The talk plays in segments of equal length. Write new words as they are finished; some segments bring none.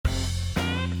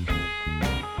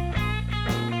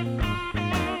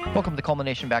Welcome to the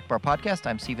Culmination Back Bar Podcast.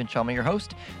 I'm Stephen Chalmer, your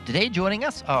host. Today joining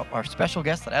us, our special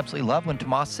guest that I absolutely love when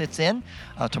Tomas sits in,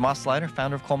 Tomas Slider,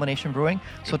 founder of Culmination Brewing.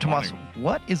 So Tomas,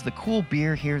 what is the cool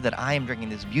beer here that I am drinking,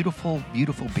 this beautiful,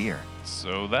 beautiful beer?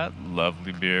 So that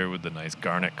lovely beer with the nice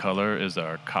garnet color is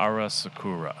our Kara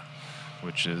Sakura,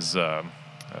 which is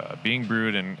being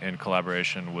brewed in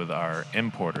collaboration with our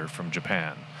importer from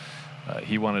Japan.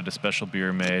 He wanted a special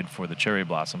beer made for the Cherry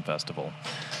Blossom Festival,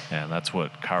 and that's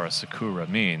what Kara Sakura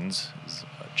means, is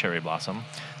cherry blossom.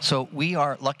 So we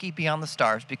are lucky beyond the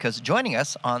stars because joining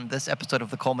us on this episode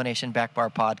of the Culmination Back Bar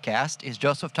Podcast is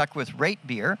Joseph Tucker with Rate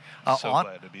Beer.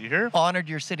 Glad to be here. Honored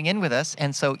you're sitting in with us.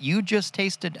 And so you just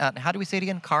tasted, how do we say it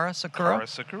again? Kara Sakura? Kara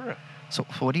Sakura. So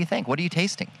what do you think? What are you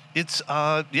tasting? It's,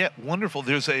 wonderful.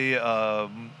 There's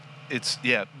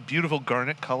beautiful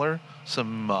garnet color,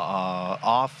 some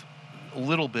a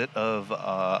little bit of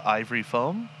ivory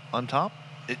foam on top.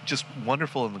 It's just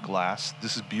wonderful in the glass.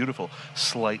 This is beautiful,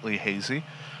 slightly hazy.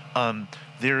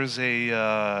 There's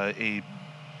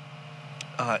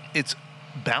it's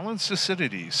balanced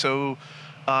acidity. So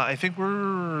I think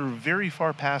we're very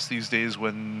far past these days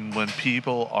when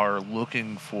people are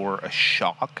looking for a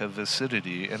shock of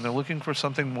acidity, and they're looking for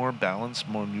something more balanced,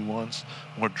 more nuanced,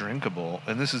 more drinkable.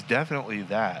 And this is definitely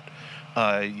that.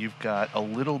 You've got a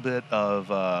little bit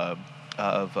of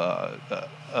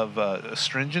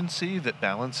astringency that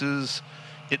balances.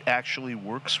 It actually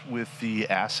works with the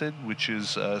acid, which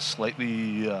is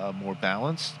slightly more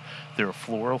balanced. There are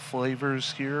floral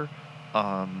flavors here.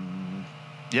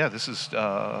 This is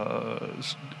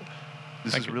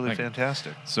really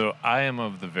fantastic. So I am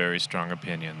of the very strong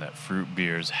opinion that fruit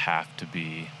beers have to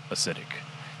be acidic.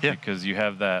 Yeah. Because you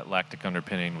have that lactic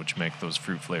underpinning which make those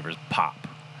fruit flavors pop.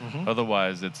 Mm-hmm.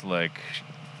 Otherwise, it's like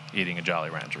eating a Jolly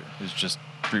Rancher. It's just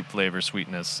fruit flavor,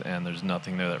 sweetness, and there's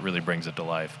nothing there that really brings it to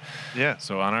life. Yeah.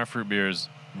 So on our fruit beers,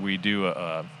 we do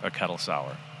a kettle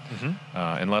sour. Mm-hmm.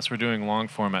 Unless we're doing long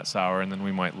format sour, and then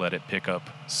we might let it pick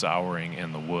up souring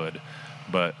in the wood.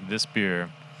 But this beer,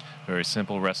 very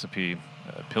simple recipe,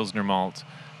 Pilsner malt,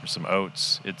 there's some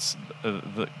oats. It's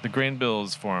the grain bill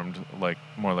is formed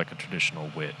more like a traditional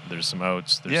wit. There's some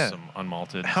oats, there's some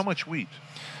unmalted. How much wheat?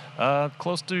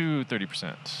 Close to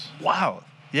 30%. Wow.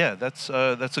 Yeah, that's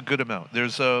a good amount.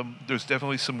 There's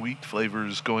definitely some wheat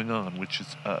flavors going on, which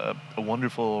is a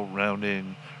wonderful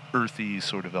rounding, earthy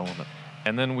sort of element.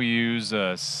 And then we use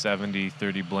a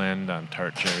 70-30 blend on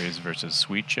tart cherries versus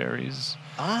sweet cherries.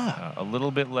 A little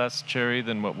bit less cherry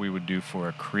than what we would do for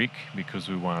a creek because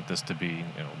we want this to be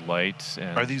light.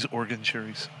 And are these Oregon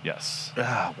cherries? Yes.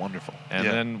 Wonderful. And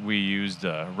then we used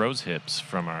rose hips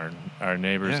from our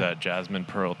neighbors at Jasmine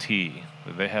Pearl Tea.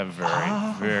 They have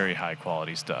very high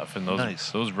quality stuff, and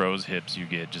those rose hips you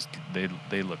get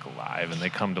they look alive and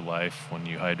they come to life when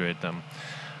you hydrate them.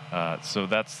 So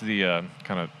that's the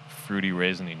kind of fruity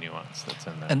raisiny nuance that's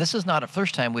in there. And this is not a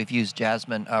first time we've used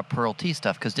Jasmine Pearl Tea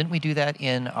stuff, because didn't we do that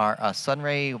in our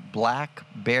Sunray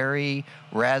blackberry,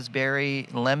 raspberry,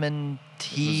 lemon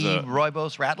tea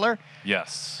rooibos Rattler?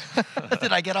 Yes.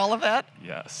 Did I get all of that?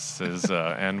 Yes.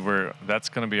 And that's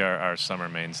going to be our summer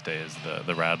mainstay is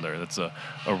the Radler. That's a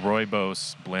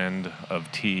rooibos blend of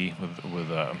tea with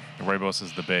rooibos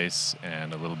as the base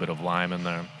and a little bit of lime in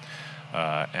there.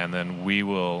 And then we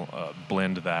will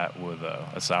blend that with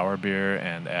a sour beer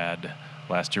and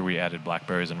last year we added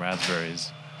blackberries and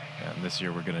raspberries, and this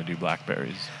year we're going to do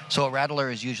blackberries. So a Rattler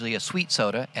is usually a sweet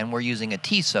soda, and we're using a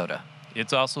tea soda.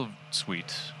 It's also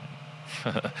sweet.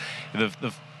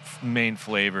 The main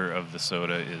flavor of the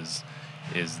soda is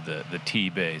the tea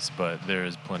base, but there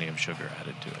is plenty of sugar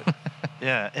added to it.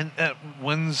 Yeah, and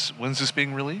when's this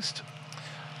being released?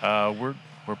 We're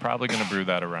probably going to brew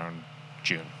that around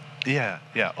June. Yeah,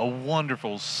 a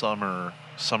wonderful summer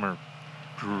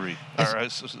brewery.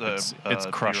 It's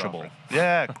crushable.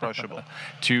 Yeah, crushable.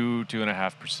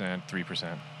 2.5%,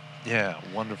 3%. Yeah,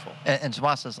 wonderful. And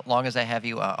Tomas, as long as I have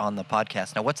you on the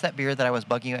podcast, now what's that beer that I was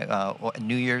bugging you?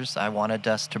 New Year's I wanted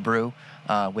us to brew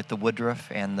with the Woodruff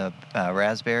and the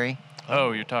raspberry.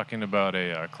 Oh, you're talking about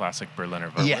a classic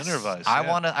Berliner Weiss. Yes, Berliner Weiss,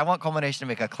 I want Culmination to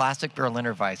make a classic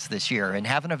Berliner Weiss this year and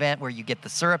have an event where you get the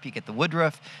syrup, you get the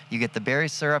Woodruff, you get the berry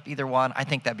syrup, either one. I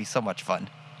think that'd be so much fun.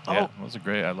 Yeah, those are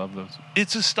great. I love those.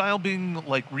 It's a style being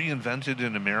reinvented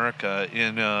in America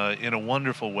in a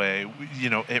wonderful way.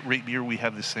 At Rate Beer we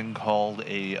have this thing called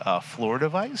a Florida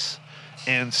Weiss,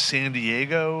 and San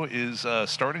Diego is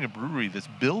starting a brewery that's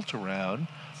built around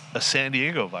a San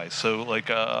Diego Weiss. So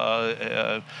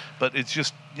but it's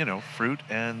just fruit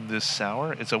and this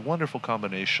sour. It's a wonderful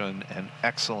combination and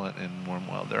excellent in warm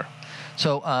weather.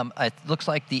 So it looks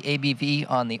like the ABV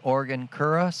on the Oregon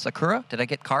Kara Sakura. Did I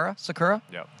get Kara Sakura?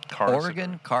 Yep.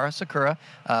 Oregon Kara Sakura,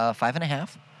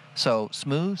 5.5. So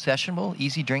smooth, sessionable,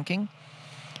 easy drinking.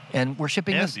 And we're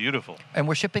shipping And this. beautiful. And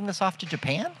we're shipping this off to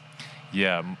Japan.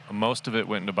 Yeah, most of it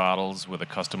went into bottles with a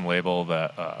custom label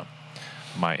that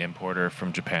my importer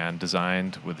from Japan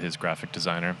designed with his graphic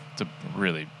designer. It's a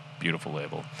really beautiful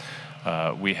label.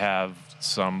 We have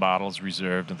some bottles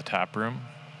reserved in the tap room,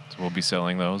 so we'll be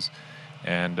selling those.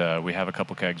 And we have a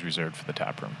couple kegs reserved for the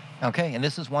tap room. Okay, and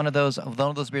this is one of those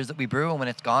beers that we brew, and when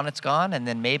it's gone, it's gone. And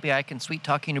then maybe I can sweet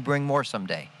talk you into brewing more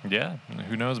someday. Yeah,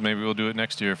 who knows? Maybe we'll do it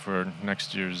next year for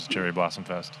next year's Cherry Blossom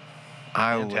Fest.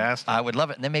 Fantastic. I would love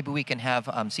it. And then maybe we can have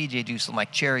CJ do some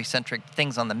like cherry-centric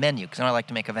things on the menu, because I like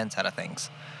to make events out of things.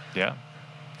 Yeah.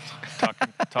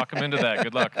 Talk him into that.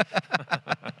 Good luck.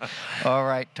 All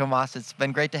right, Tomas, it's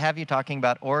been great to have you talking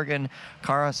about Oregon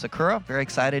Kara Sakura. Very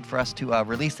excited for us to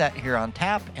release that here on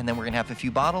tap, and then we're going to have a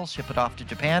few bottles, ship it off to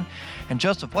Japan. And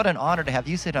Joseph, what an honor to have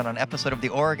you sit on an episode of the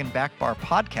Oregon Back Bar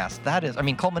Podcast.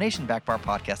 Culmination Back Bar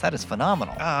Podcast. That is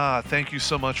phenomenal. Thank you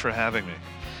so much for having me.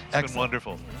 It's been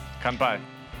wonderful. Kanpai.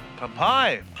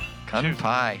 Kanpai.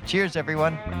 Kanpai. Cheers,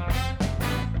 everyone.